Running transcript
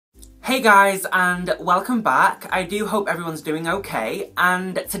Hey guys, and welcome back. I do hope everyone's doing okay,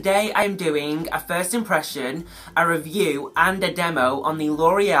 and today I'm doing a first impression, a review and a demo on the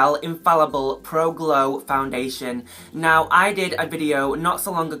L'Oreal Infallible Pro Glow Foundation. Now, I did a video not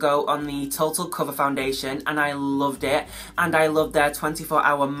so long ago on the Total Cover Foundation and I loved it, and I love their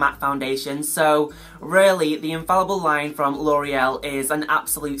 24-hour matte foundation, so really the Infallible line from L'Oreal is an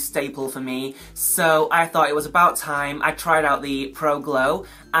absolute staple for me, so I thought it was about time I tried out the Pro Glow.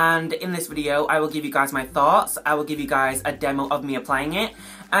 And in this video, I will give you guys my thoughts, I will give you guys a demo of me applying it,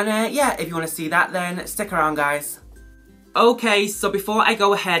 and yeah, if you want to see that, then stick around guys. Okay, so before I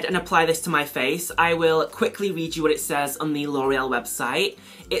go ahead and apply this to my face, I will quickly read you what it says on the L'Oreal website.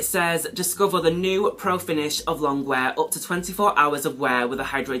 It says, discover the new pro finish of longwear, up to 24 hours of wear with a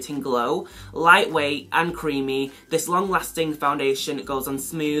hydrating glow. Lightweight and creamy, this long-lasting foundation goes on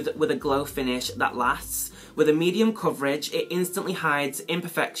smooth with a glow finish that lasts. With a medium coverage, it instantly hides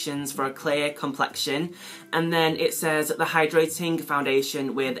imperfections for a clear complexion. And then it says the hydrating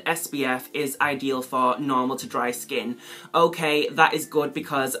foundation with SPF is ideal for normal to dry skin. Okay, that is good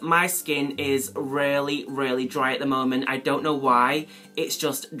because my skin is really dry at the moment. I don't know why, it's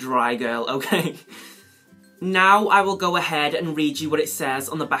just dry girl, okay? Now I will go ahead and read you what it says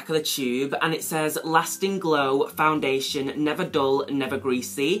on the back of the tube, and it says lasting glow foundation, never dull, never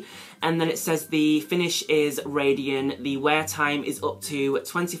greasy. And then it says the finish is radiant, the wear time is up to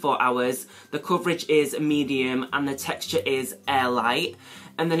 24 hours, the coverage is medium, and the texture is airlight.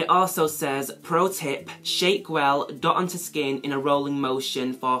 And then it also says, pro tip, shake well, dot onto skin in a rolling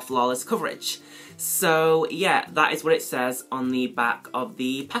motion for flawless coverage. So yeah, that is what it says on the back of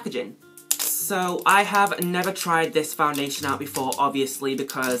the packaging. So I have never tried this foundation out before, obviously,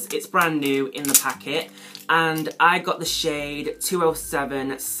 because it's brand new in the packet, and I got the shade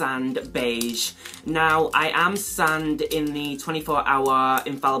 207 Sand Beige. Now, I am sand in the 24-hour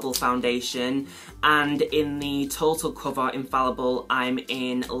Infallible foundation, and in the Total Cover Infallible, I'm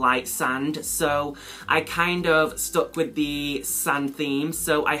in light sand, so I kind of stuck with the sand theme,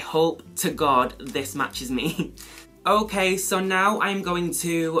 so I hope to God this matches me. Okay, so now I'm going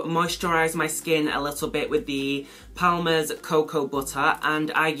to moisturise my skin a little bit with the Palmer's Cocoa Butter,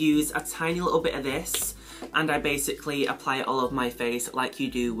 and I use a tiny little bit of this, and I basically apply it all over my face like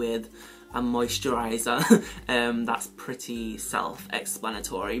you do with a moisturiser. That's pretty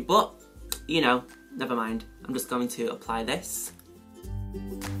self-explanatory, but, you know, never mind. I'm just going to apply this.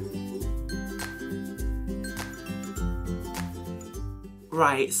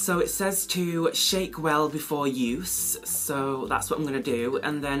 Right, so it says to shake well before use, so that's what I'm going to do,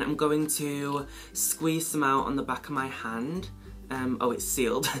 and then I'm going to squeeze some out on the back of my hand. Oh, it's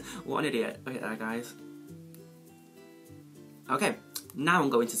sealed. What an idiot. Look at that, guys. Okay, now I'm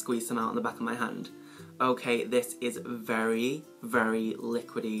going to squeeze some out on the back of my hand. Okay, this is very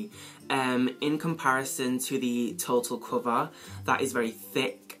liquidy. In comparison to the Total Cover, that is very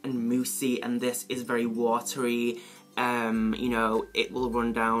thick and moussey, and this is very watery. You know, it will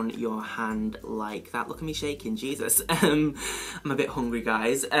run down your hand like that. Look at me shaking, Jesus. I'm a bit hungry,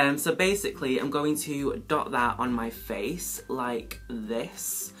 guys. So basically, I'm going to dot that on my face like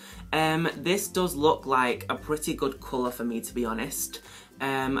this. This does look like a pretty good colour for me, to be honest.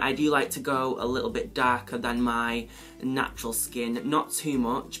 I do like to go a little bit darker than my natural skin. Not too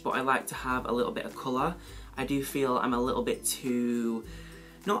much, but I like to have a little bit of colour. I do feel I'm a little bit too...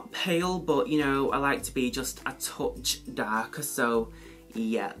 not pale, but you know, I like to be just a touch darker, so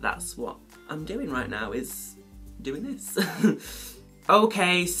yeah, that's what I'm doing right now, is doing this.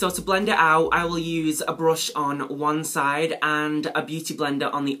 Okay, so to blend it out, I will use a brush on one side and a beauty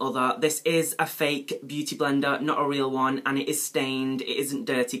blender on the other. This is a fake beauty blender, not a real one, and it is stained. It isn't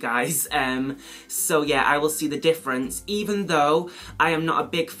dirty, guys. So yeah, I will see the difference, even though I am not a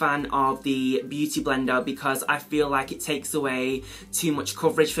big fan of the beauty blender because I feel like it takes away too much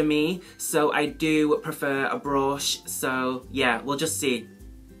coverage for me. So I do prefer a brush, so yeah, we'll just see.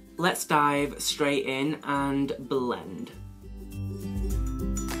 Let's dive straight in and blend.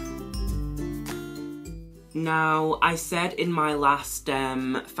 Now, I said in my last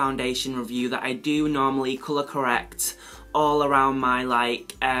foundation review that I do normally colour correct all around my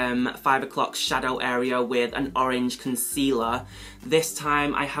like 5 o'clock shadow area with an orange concealer. This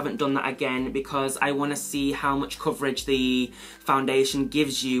time I haven't done that again because I want to see how much coverage the foundation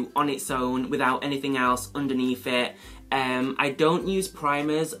gives you on its own without anything else underneath it. I don't use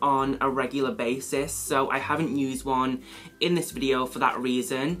primers on a regular basis, so I haven't used one in this video for that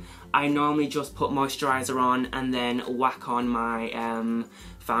reason. I normally just put moisturiser on and then whack on my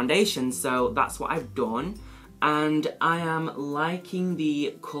foundation, so that's what I've done. And I am liking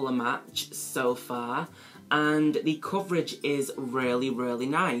the colour match so far. and the coverage is really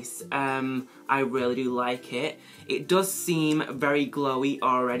nice. I really do like it. It does seem very glowy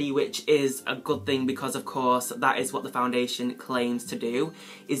already, which is a good thing because of course that is what the foundation claims to do,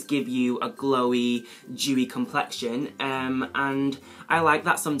 is give you a glowy, dewy complexion, and I like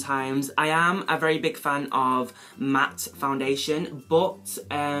that sometimes. I am a very big fan of matte foundation, but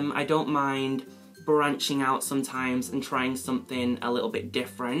I don't mind branching out sometimes and trying something a little bit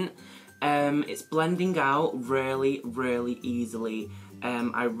different. It's blending out really easily.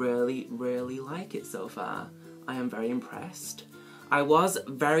 I really like it so far. I am very impressed. I was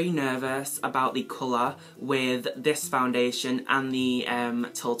very nervous about the colour with this foundation and the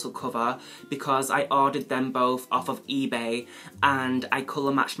Total Cover because I ordered them both off of eBay and I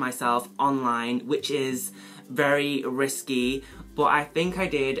colour matched myself online, which is very risky, but I think I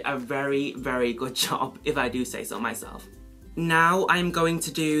did a very good job, if I do say so myself. Now I'm going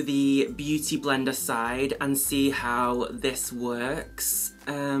to do the Beauty Blender side and see how this works.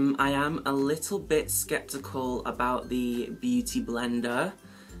 I am a little bit skeptical about the Beauty Blender.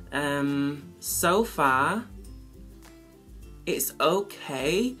 So far, it's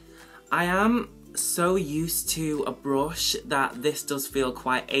okay. I am so used to a brush that this does feel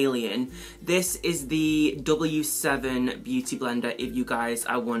quite alien. This is the W7 Beauty Blender, if you guys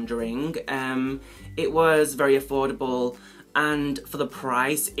are wondering. It was very affordable, and for the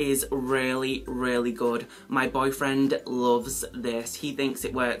price is really good. My boyfriend loves this. He thinks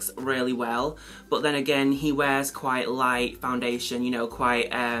it works really well, but then again he wears quite light foundation, you know,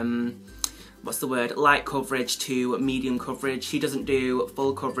 quite what's the word, light coverage to medium coverage. He doesn't do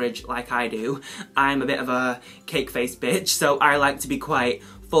full coverage like I do. I'm a bit of a cake face bitch, so I like to be quite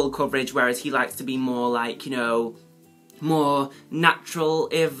full coverage, whereas he likes to be more like, you know, more natural,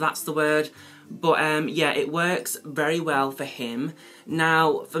 if that's the word. But yeah, it works very well for him.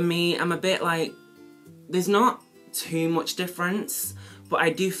 Now, for me, I'm a bit like, there's not too much difference, but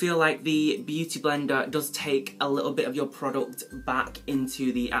I do feel like the Beauty Blender does take a little bit of your product back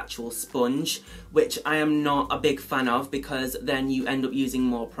into the actual sponge, which I am not a big fan of because then you end up using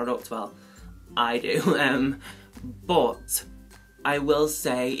more product. Well, I do. But I will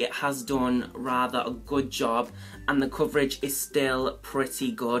say it has done rather a good job and the coverage is still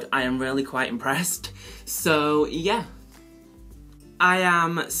pretty good. I am really quite impressed. So yeah. I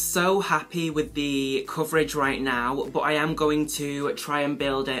am so happy with the coverage right now, but I am going to try and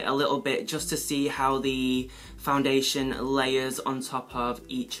build it a little bit just to see how the foundation layers on top of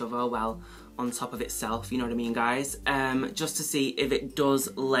each other, well, on top of itself, you know what I mean, guys? Just to see if it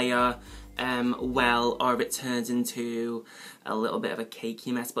does layer well, or if it turns into a little bit of a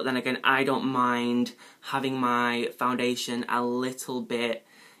cakey mess. But then again, I don't mind having my foundation a little bit,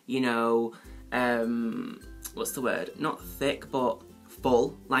 you know, what's the word? Not thick, but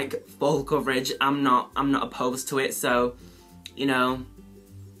full, like full coverage. I'm not opposed to it, so, you know,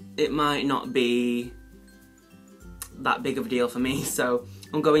 it might not be that big of a deal for me. So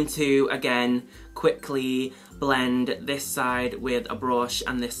I'm going to, again, quickly blend this side with a brush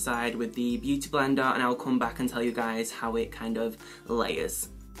and this side with the Beauty Blender, and I'll come back and tell you guys how it kind of layers.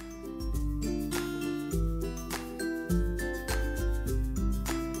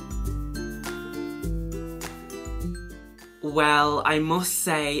 Well, I must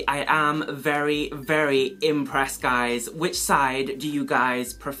say I am very impressed, guys. Which side do you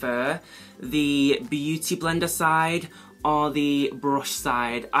guys prefer? The Beauty Blender side or the brush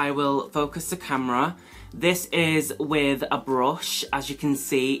side? I will focus the camera. This is with a brush. As you can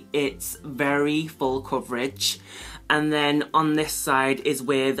see, it's very full coverage. And then on this side is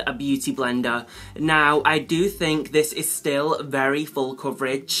with a Beauty Blender. Now, I do think this is still very full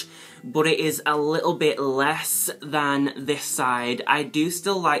coverage, but it is a little bit less than this side. I do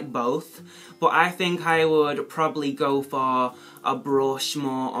still like both, but I think I would probably go for a brush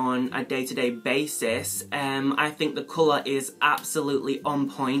more on a day-to-day basis. I think the colour is absolutely on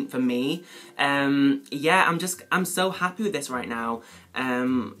point for me. Yeah, I'm so happy with this right now.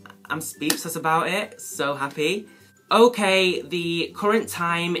 I'm speechless about it, so happy. Okay, the current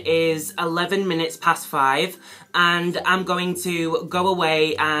time is 11 minutes past 5, and I'm going to go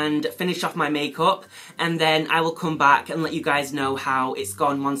away and finish off my makeup, and then I will come back and let you guys know how it's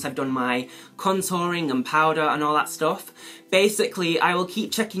gone once I've done my contouring and powder and all that stuff. Basically, I will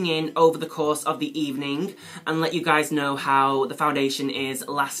keep checking in over the course of the evening and let you guys know how the foundation is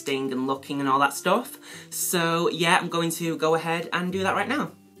lasting and looking and all that stuff. So yeah, I'm going to go ahead and do that right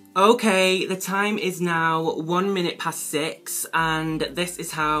now. Okay, the time is now 1 minute past 6 and this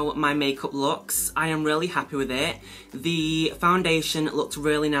is how my makeup looks. I am really happy with it. The foundation looked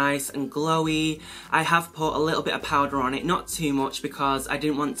really nice and glowy. I have put a little bit of powder on it, not too much because I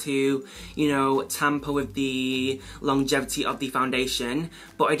didn't want to, you know, tamper with the longevity of the foundation.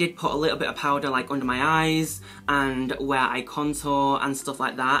 But I did put a little bit of powder like under my eyes and where I contour and stuff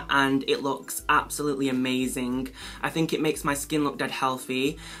like that, and it looks absolutely amazing. I think it makes my skin look dead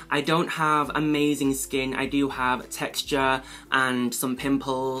healthy. I don't have amazing skin, I do have texture and some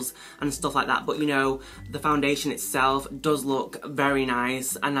pimples and stuff like that, but you know, the foundation itself does look very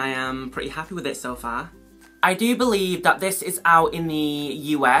nice and I am pretty happy with it so far. I do believe that this is out in the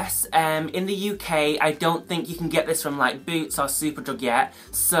US. In the UK, I don't think you can get this from like Boots or Superdrug yet.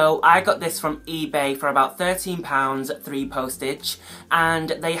 So I got this from eBay for about £13, 3 postage. And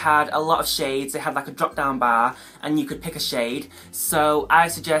they had a lot of shades. They had like a drop down bar and you could pick a shade. So I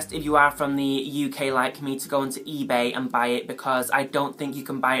suggest if you are from the UK like me to go onto eBay and buy it, because I don't think you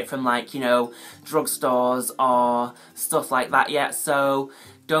can buy it from like, you know, drugstores or stuff like that yet. So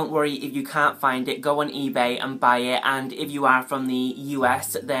don't worry if you can't find it, go on eBay and buy it, and if you are from the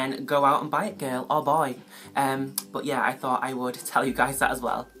US, then go out and buy it, girl or boy. But yeah, I thought I would tell you guys that as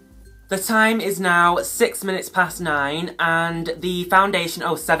well. The time is now 6 minutes past 9 and the foundation,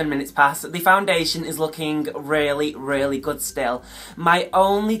 7 minutes past, the foundation is looking really, really good still. My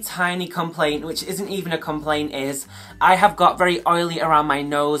only tiny complaint, which isn't even a complaint, is I have got very oily around my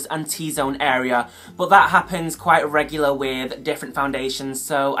nose and T-zone area, but that happens quite regular with different foundations,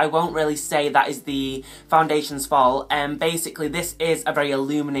 so I won't really say that is the foundation's fault. Basically this is a very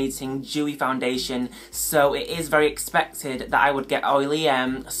illuminating, dewy foundation, so it is very expected that I would get oily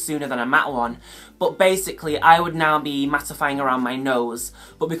sooner than a matte one. But basically I would now be mattifying around my nose,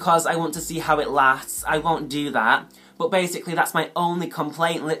 but because I want to see how it lasts, I won't do that. But basically that's my only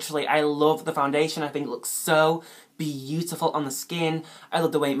complaint. Literally, I love the foundation. I think it looks so beautiful on the skin. I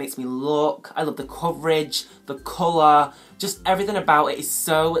love the way it makes me look. I love the coverage, the colour, just everything about it is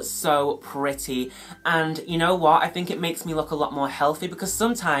so, so pretty. And you know what? I think it makes me look a lot more healthy, because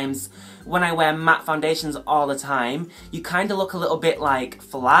sometimes when I wear matte foundations all the time, you kind of look a little bit like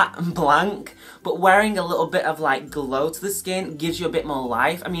flat and blank, but wearing a little bit of like glow to the skin gives you a bit more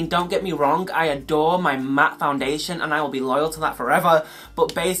life. I mean, don't get me wrong, I adore my matte foundation and I will be loyal to that forever,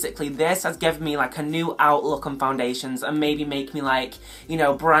 but basically this has given me like a new outlook on foundations and maybe make me like, you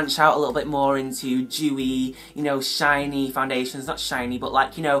know, branch out a little bit more into dewy, you know, shiny foundations, not shiny, but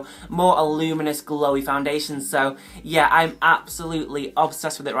like, you know, more luminous, glowy foundations. So yeah, I'm absolutely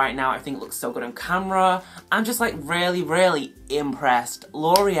obsessed with it right now. I think it looks so good on camera. I'm just like really, really impressed.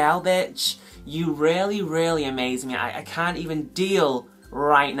 L'Oreal, bitch, you really, really amaze me. I can't even deal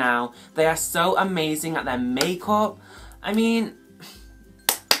right now. They are so amazing at their makeup. I mean,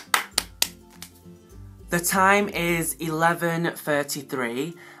 the time is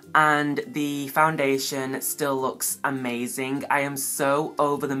 11:33 and the foundation still looks amazing. I am so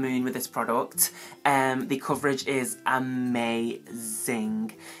over the moon with this product. The coverage is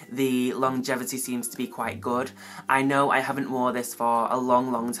amazing. The longevity seems to be quite good. I know I haven't worn this for a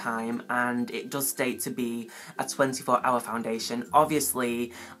long, long time and it does state to be a 24-hour foundation.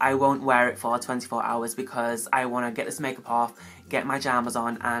 Obviously, I won't wear it for 24 hours because I want to get this makeup off, get my jammers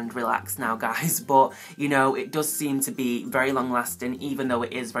on and relax now, guys. But you know, it does seem to be very long lasting, even though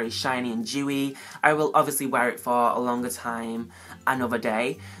it is very shiny and dewy. I will obviously wear it for a longer time another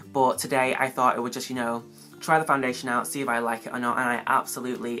day, but today I thought it would just, you know, try the foundation out, see if I like it or not, and I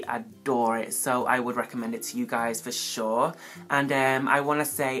absolutely adore it, so I would recommend it to you guys for sure. And I want to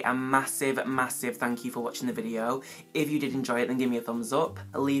say a massive, massive thank you for watching the video. If you did enjoy it, then give me a thumbs up,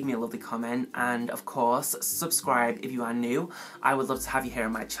 leave me a lovely comment, and of course, subscribe if you are new. I would love to have you here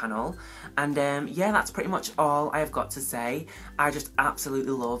on my channel. And yeah, that's pretty much all I have got to say. I just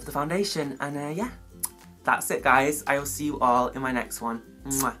absolutely love the foundation, and yeah, that's it, guys. I will see you all in my next one.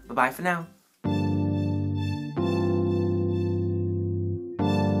 Mwah. Bye-bye for now.